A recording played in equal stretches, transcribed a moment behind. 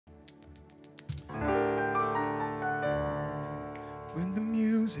when the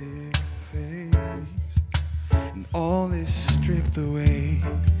music fades and all is stripped away,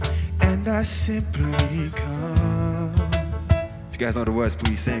 and I simply come. If you guys know the words,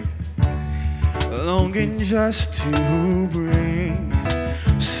 please sing. Longing just to bring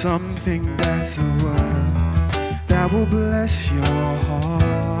something that's a word that will bless your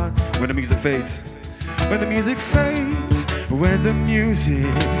heart. When the music fades, when the music fades, when the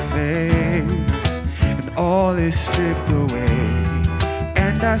music fades, and all is stripped away,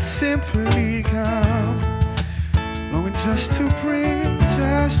 and I simply come, longing just to bring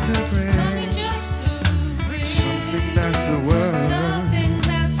something that's a word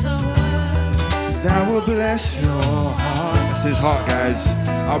that will bless your heart. That's his heart, guys.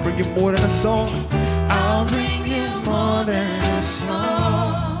 I'll bring you more than a song. I'll bring you more than a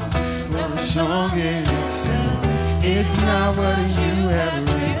song. For a song in itself, it's not what you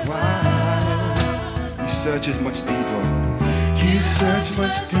ever require. You search as much deeper. You search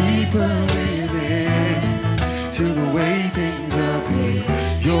much deeper within to the way things appear.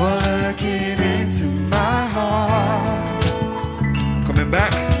 You're looking into my heart. Coming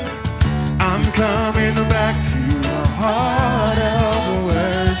back. I'm coming back to the heart of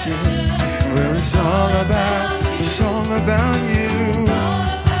worship, where it's all about you.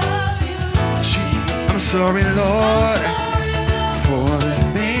 I'm sorry, Lord, for the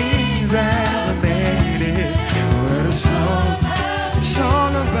things that have made it, where it's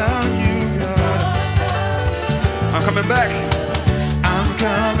all about you, God. I'm coming back. I'm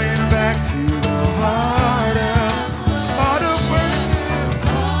coming back to the heart of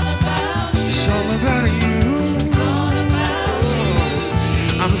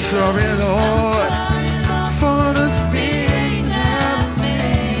I'm sorry, Lord, for the things I've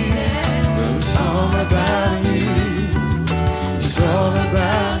made. But it's all about you. It's all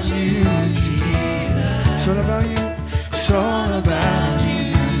about you, Jesus. It's all about you. It's all about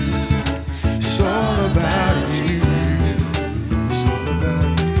you. It's all about you. It's all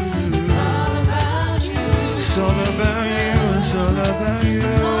about you. It's all about you. It's all about you.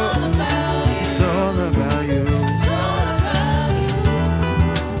 It's all about you.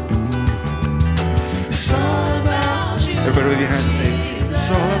 It's all about you. Everybody with your hands and say, it's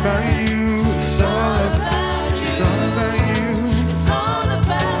all about you, it's all about you, it's all about you, it's all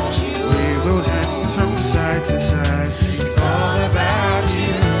about you. Wave those hands from side to side. It's all about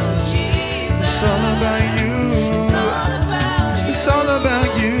you, Jesus. It's all about you, it's all about you, it's all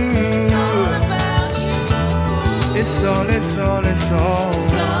about you, it's all about you. It's all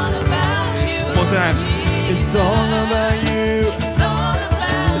about you. One more time. It's all about you. It's all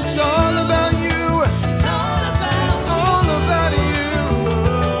about you. It's all about you. It's all about you.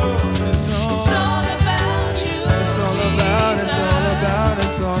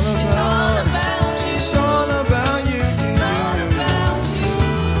 It's all about you. It's all about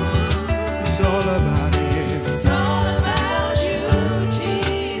you. It's all about you. It's all about you,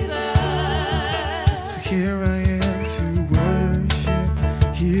 Jesus. So here I am to worship.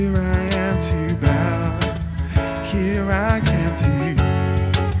 Here I am to bow. Here I am to.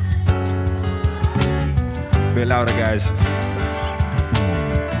 A bit louder, guys.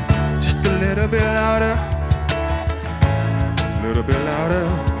 Just a little bit louder. A little bit louder.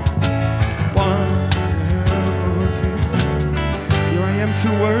 1, 2, 3. Here I am to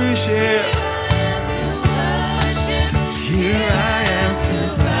worship. Here I am to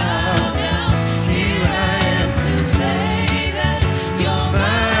bow down. Here I am to say that you're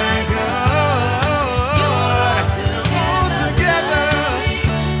my God. You're all together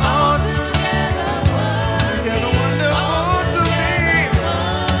wonderful to me.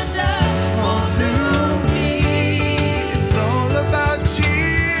 Wonderful to me. It's all about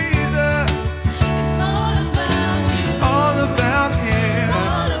Jesus. It's all about you. It's all about Him. It's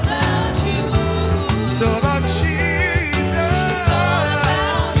all about you. It's all about Jesus. It's all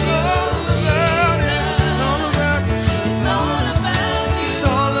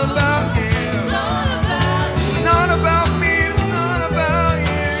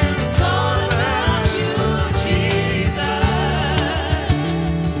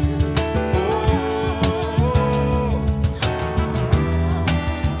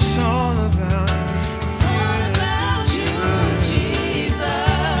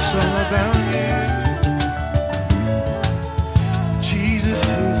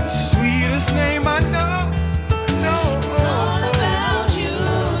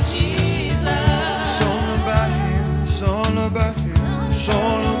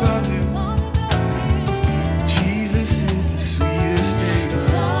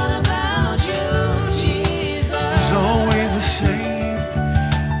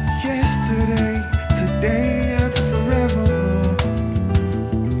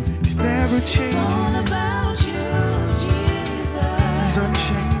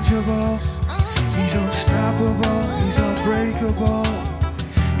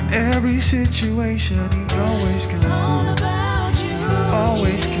every situation, He always comes through.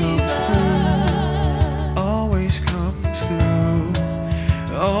 Always comes through. Always comes through.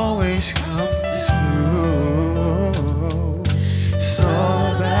 Always comes through. It's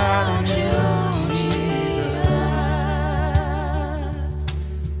all about You, Jesus.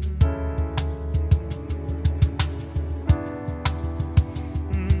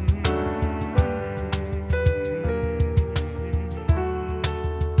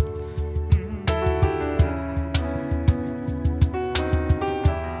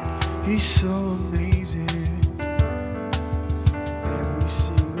 He's so amazing every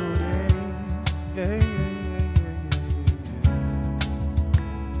single day. Yeah, yeah, yeah.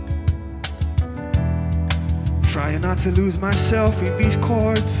 Trying not to lose myself in these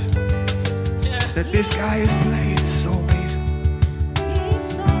chords that this guy is playing. It's so amazing.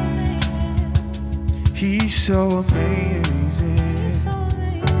 He's so amazing.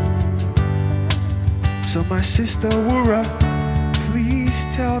 So my sister Wura, please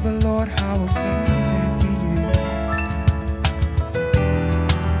tell the Lord how amazing He is.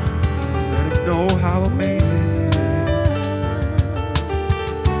 Let Him know how amazing He is.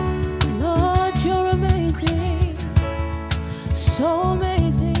 Lord, You're amazing, so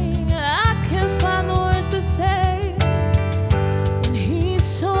amazing. I can't find the words to say. And He's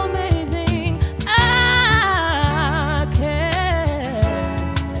so amazing, I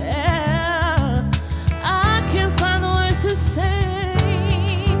can't find the words to say.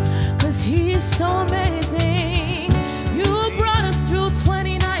 He's so amazing. You brought us through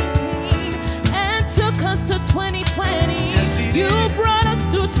 2019 and took us to 2020. Yes, He You did. brought us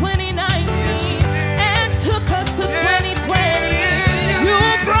through 2019 Yes, He did. and took us to Yes, 2020. He did. You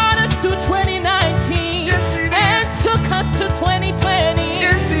brought us through 2019 Yes, He did. and took us to 2020.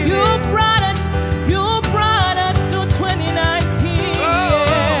 Yes, He You did. brought us through 2019. Oh.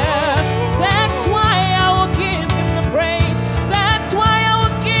 Yeah. That's why I will give Him the praise. That's why I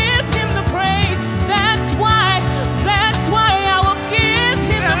will give Him the praise. That's why I will give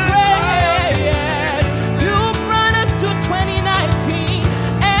Him the praise. You brought us to 2019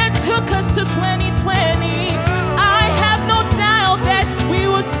 and took us to 2020. I have no doubt that we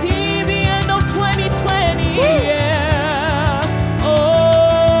will see the end of 2020. Yeah.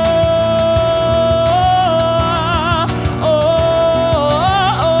 Oh,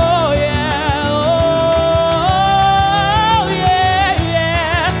 yeah. Oh, yeah,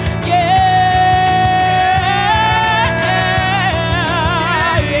 yeah,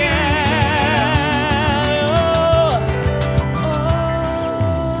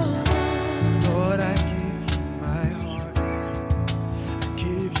 Lord, I give You my heart. I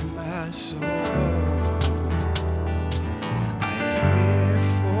give You my soul. I live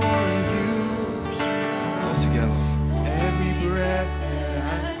for You. All together. Every breath that I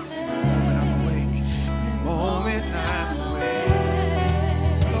take, the moment I'm awake, the moment I'm awake.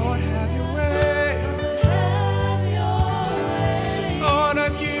 Lord, have Your way. So Lord, I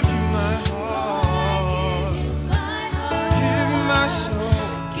give You my heart. Give You my soul.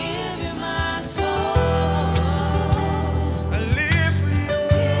 I live for You.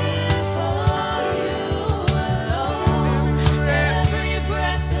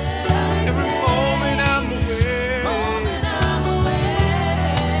 Every moment I'm awake.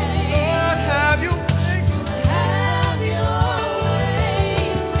 Lord, have Your way.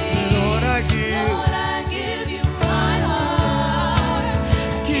 Lord, I give You my heart.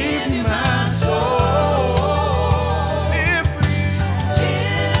 Give You my soul. Live for You.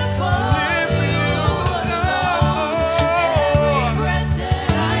 Live for You.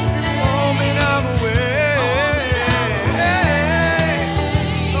 Every moment I'm awake.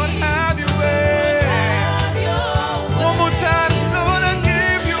 Lord, have Your way. One more time, Lord, I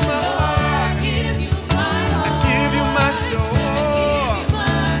give You my heart. I give You my soul.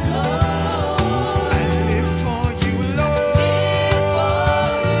 I live for You, Lord.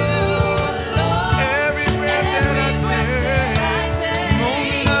 Every breath that I take, the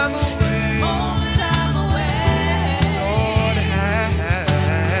moment I'm awake. Lord, have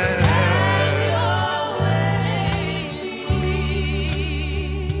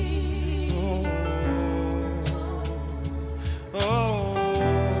Oh,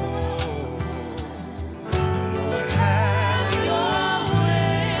 Lord, have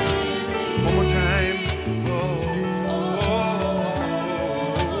one more time.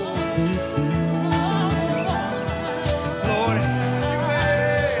 Lord,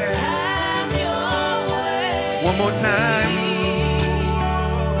 have Your way. One more time.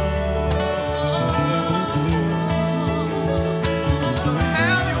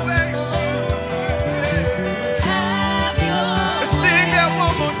 Have Your way. Let's sing that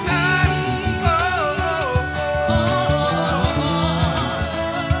one more time.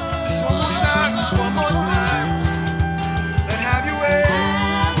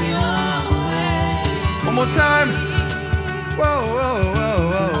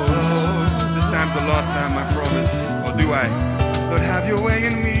 last time, I promise. Or do I? Lord, have your way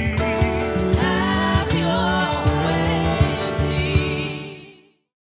in me.